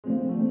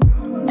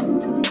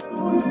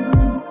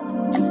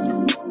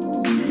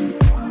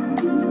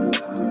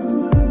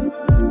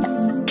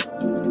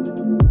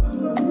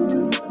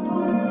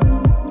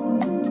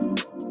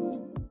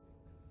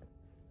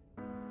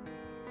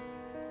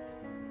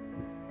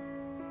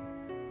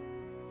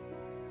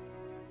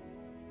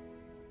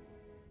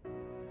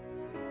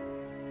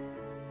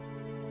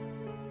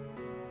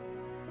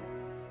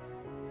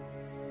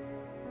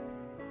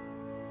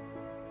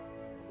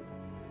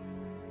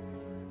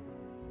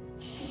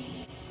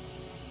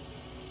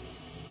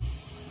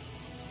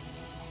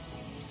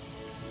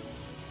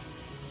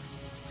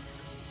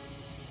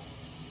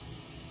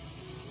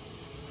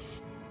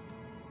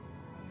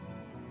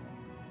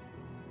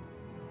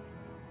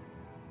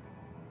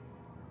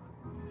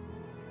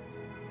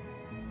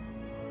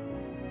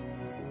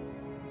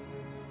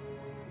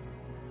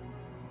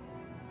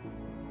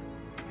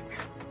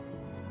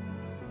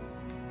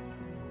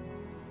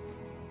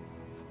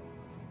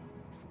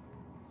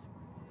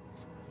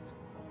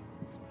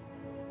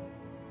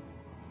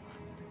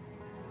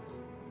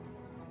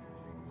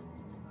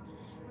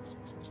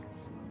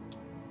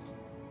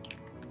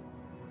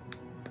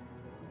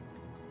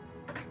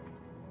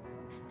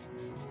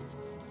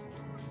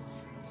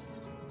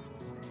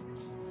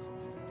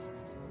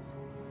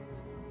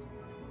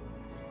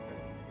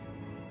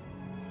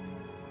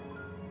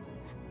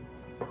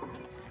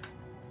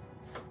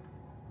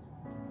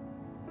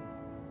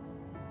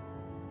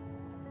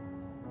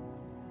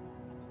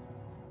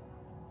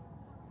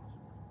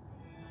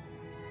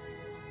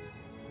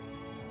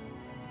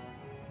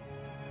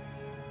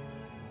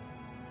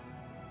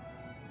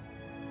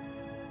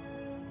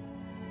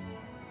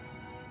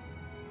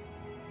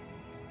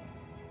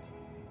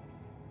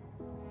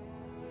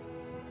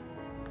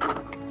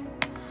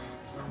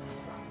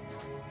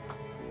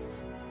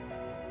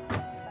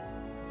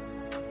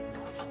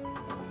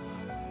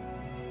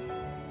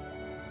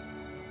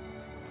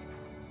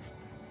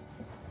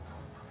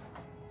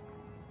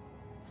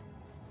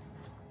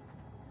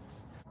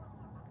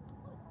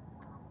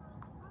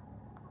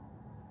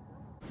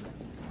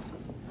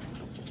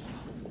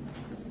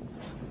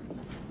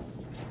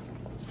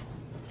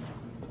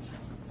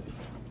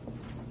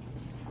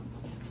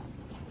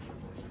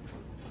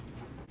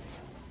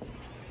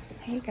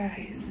Hey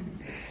guys.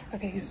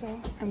 Okay,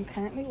 so I'm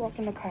currently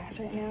walking to class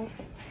right now.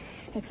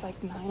 It's like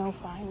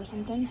 9:05 or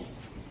something.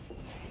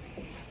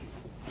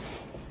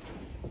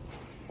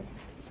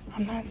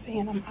 I'm not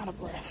saying I'm out of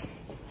breath,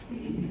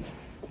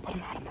 but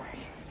I'm out of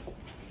breath.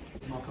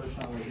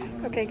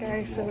 Okay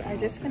guys, so I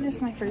just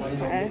finished my first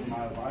class.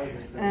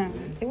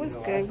 It was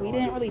good. We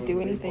didn't really do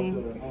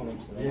anything.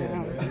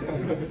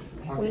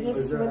 We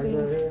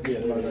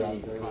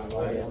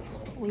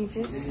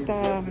just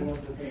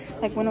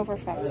like went over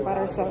facts about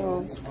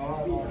ourselves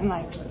and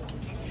like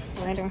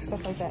random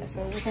stuff like that.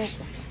 So it wasn't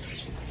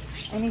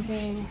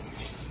anything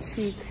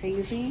too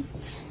crazy.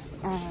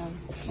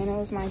 And it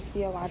was my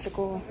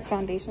theological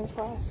foundations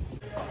class.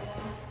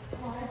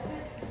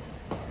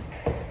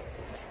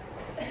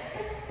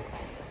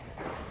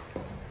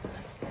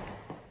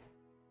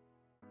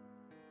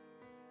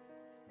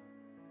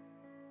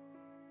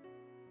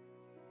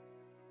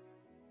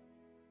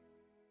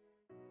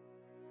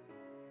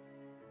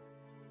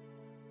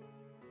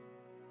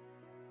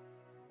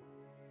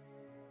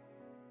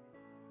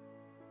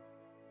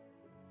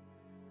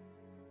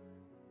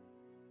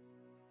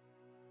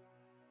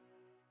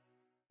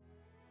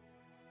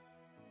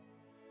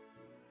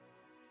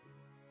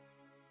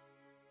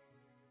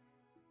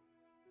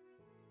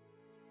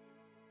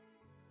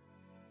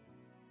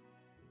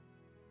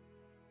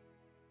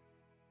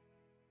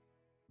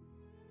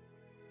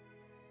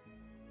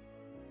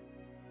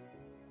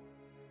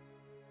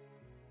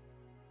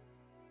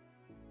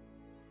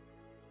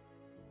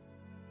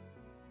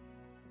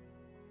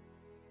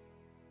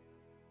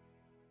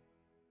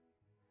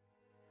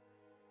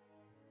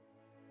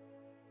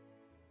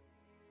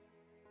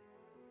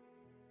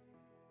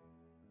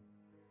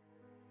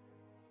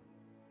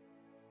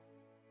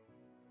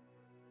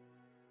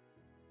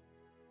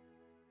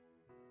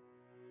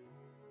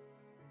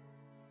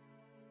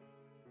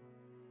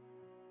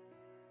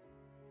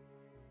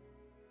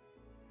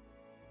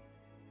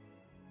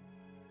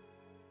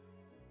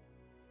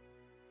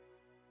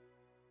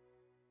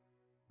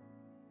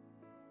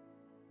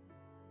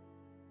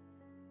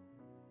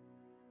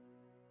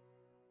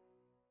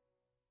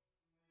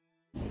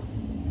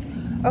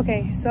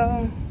 Okay,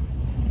 so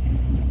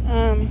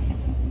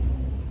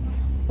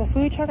the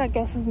food truck I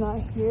guess is not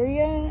here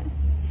yet,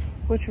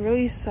 which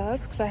really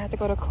sucks because I have to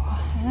go to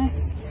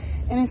class,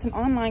 and it's an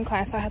online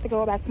class, so I have to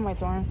go back to my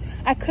dorm.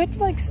 I could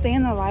like stay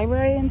in the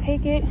library and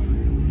take it,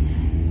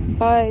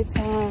 but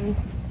I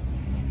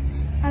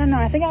don't know,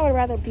 I think I would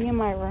rather be in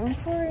my room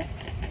for it.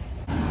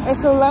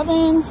 It's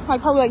 11,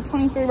 like probably like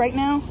 23 right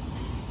now,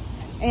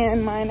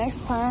 and my next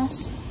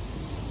class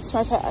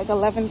starts at like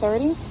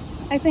 11:30,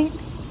 I think.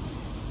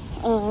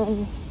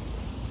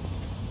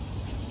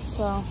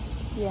 So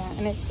yeah,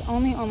 and it's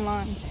only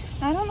online.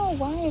 I don't know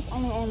why it's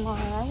only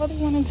online. I really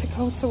wanted to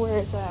go to where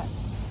it's at.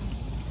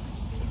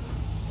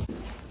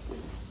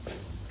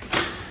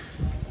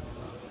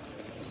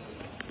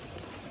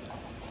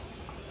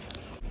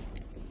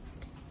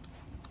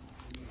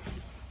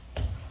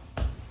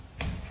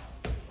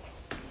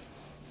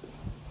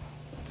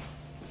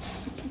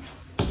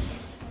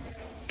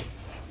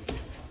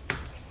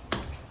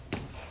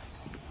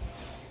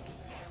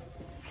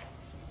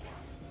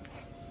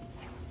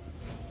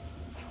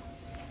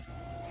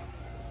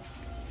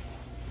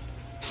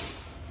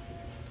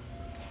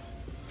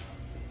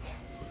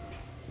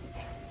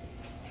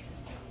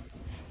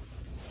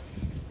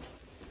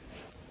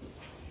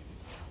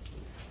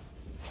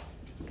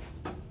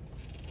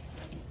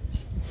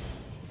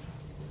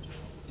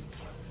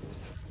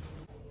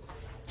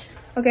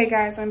 Okay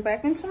guys, I'm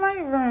back into my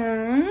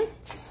room.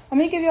 Let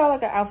me give y'all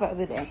like an outfit of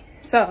the day.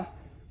 So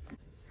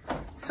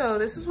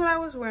this is what I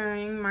was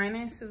wearing,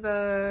 minus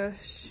the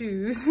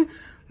shoes.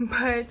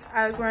 But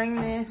I was wearing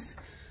this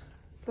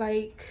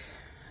like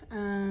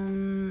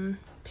periwinkle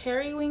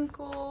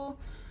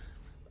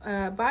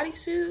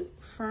bodysuit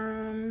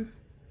from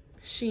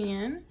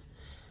Shein.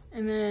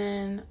 And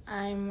then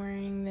I'm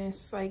wearing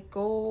this like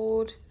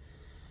gold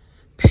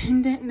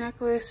pendant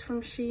necklace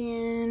from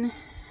Shein.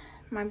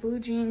 My blue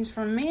jeans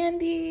from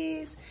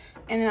Mandy's.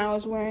 And then I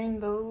was wearing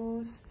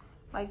those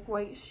like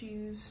white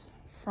shoes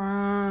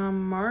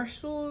from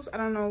Marshall's. I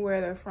don't know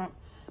where they're from.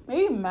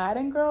 Maybe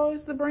Madden Girl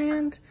is the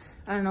brand.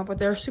 I don't know, but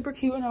they're super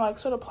cute and they're like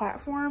sort of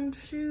platformed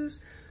shoes.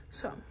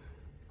 So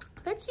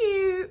they're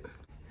cute.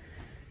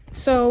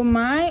 So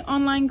my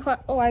online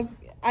class, oh, I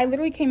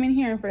literally came in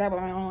here and forgot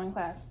about my online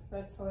class.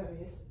 That's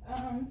hilarious.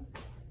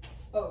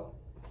 Oh.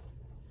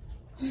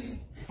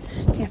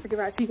 Can't forget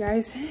about you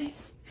guys.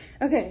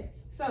 Okay,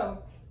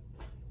 so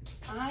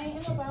I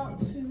am about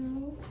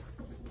to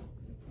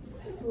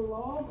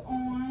log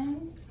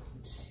on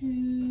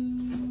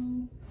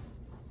to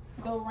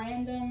the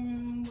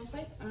random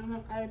website.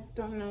 I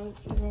don't know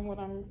even what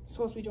I'm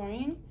supposed to be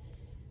joining.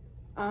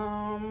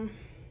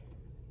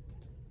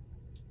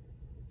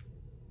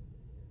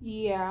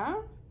 Yeah.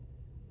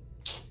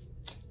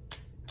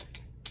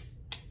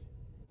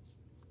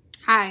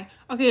 Hi.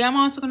 Okay, I'm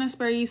also gonna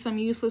spare you some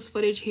useless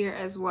footage here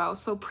as well.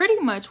 So pretty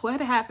much what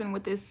had happened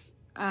with this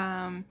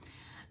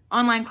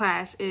online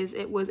class is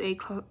it was a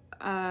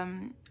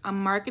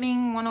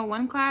marketing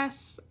 101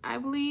 class, I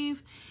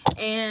believe,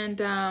 and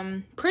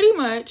pretty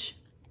much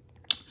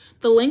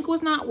the link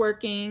was not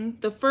working.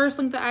 The first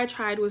link that I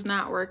tried was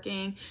not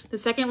working. The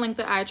second link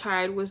that I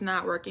tried was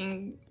not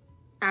working.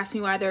 Ask me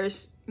why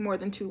there's more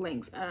than 2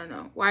 links. I don't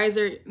know. Why is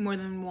there more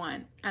than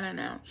 1? I don't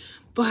know.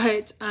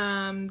 But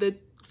the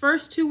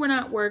first 2 were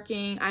not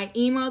working. I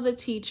emailed the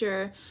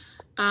teacher,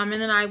 and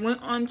then I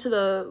went on to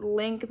the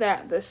link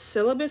that the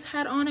syllabus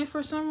had on it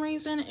for some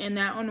reason, and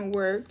that one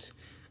worked.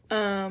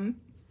 And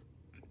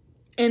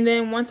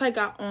then once I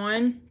got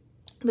on,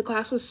 the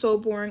class was so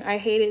boring. I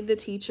hated the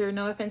teacher.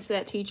 No offense to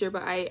that teacher,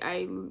 but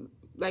I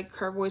like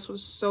her voice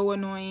was so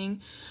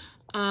annoying.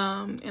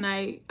 And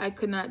I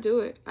could not do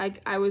it.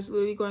 I was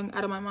literally going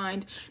out of my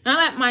mind. Not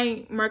that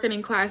my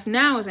marketing class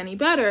now is any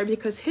better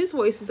because his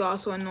voice is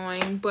also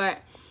annoying, but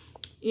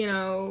you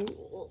know,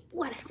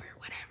 whatever.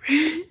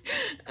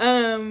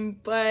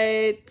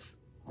 But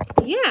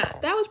yeah,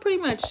 that was pretty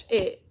much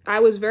it. I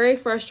was very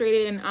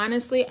frustrated, and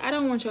honestly, I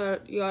don't want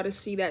y'all to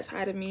see that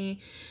side of me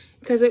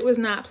because it was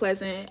not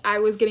pleasant. I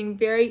was getting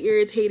very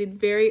irritated,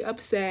 very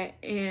upset,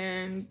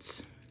 and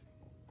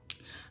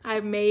I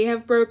may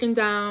have broken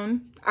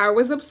down. I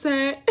was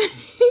upset.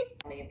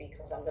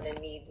 Because I'm going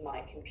to need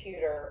my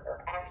computer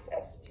or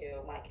access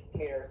to my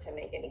computer to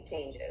make any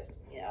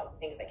changes, you know,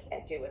 things I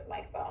can't do with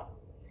my phone.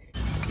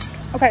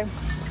 Okay,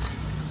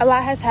 a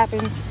lot has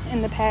happened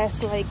in the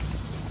past like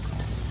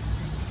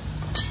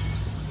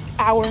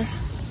hour.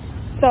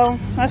 So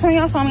last time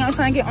y'all saw me, I was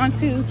trying to get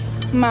onto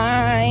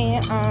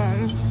my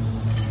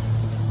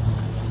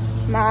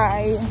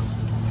my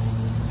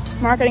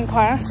marketing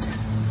class.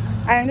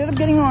 I ended up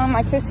getting on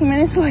like 15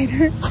 minutes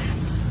later.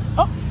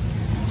 Oh,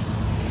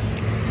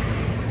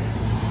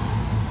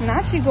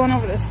 not you going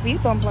over the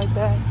speed bump like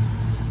that.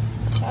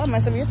 That'll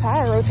mess up your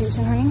tire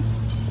rotation, honey.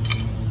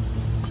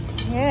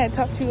 Yeah,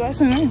 talk to you less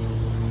than me.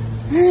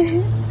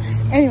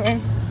 Anyway,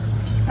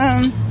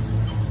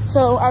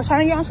 so I was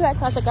trying to get onto that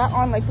class. I got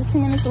on like 15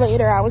 minutes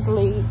later. I was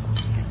late.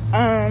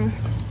 It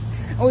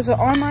was an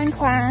online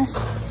class,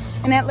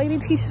 and that lady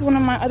teaches one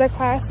of my other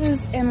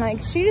classes, and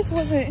like she just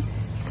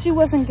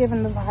wasn't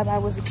giving the vibe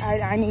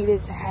I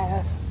needed to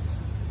have.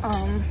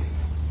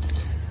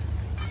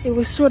 It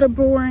was sort of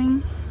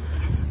boring.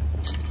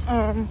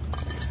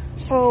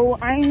 So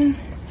I'm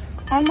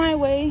on my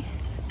way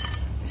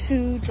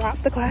to drop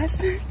the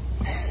class, and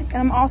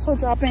I'm also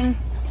dropping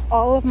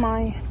all of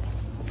my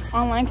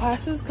online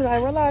classes because I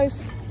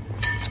realized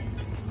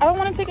I don't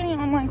want to take any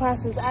online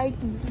classes. I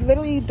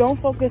literally don't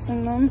focus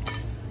in them.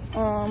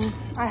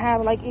 I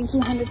have like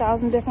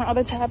 1,800,000 different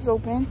other tabs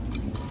open.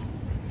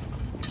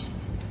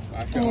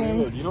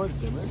 Actually, do you know what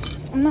the gym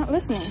is? I'm not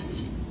listening.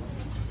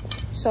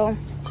 So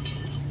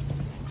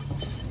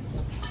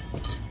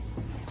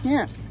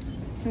yeah,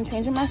 I'm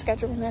changing my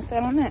schedule, and that's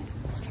that on that.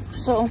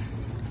 So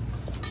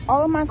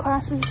all of my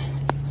classes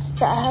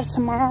that I have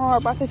tomorrow are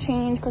about to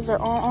change because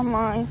they're all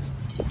online.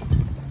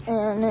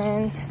 And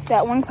then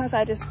that one class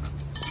I just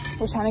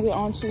was trying to get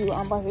onto,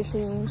 I'm about to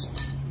change.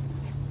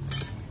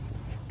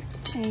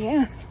 And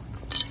yeah,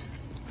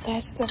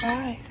 that's the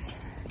vibes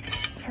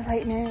for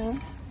right now.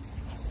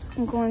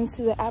 I'm going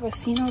to the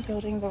Abacino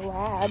building, the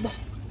RAB,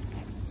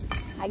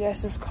 I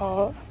guess it's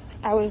called.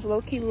 I was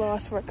low-key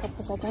lost for a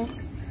couple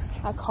seconds.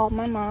 I called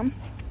my mom,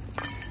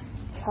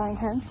 telling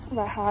her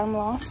about how I'm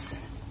lost.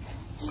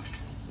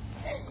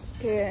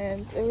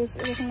 And it was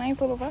a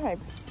nice little vibe.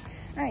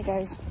 All right,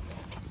 guys.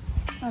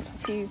 I'll talk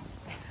to you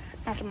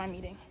after my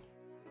meeting.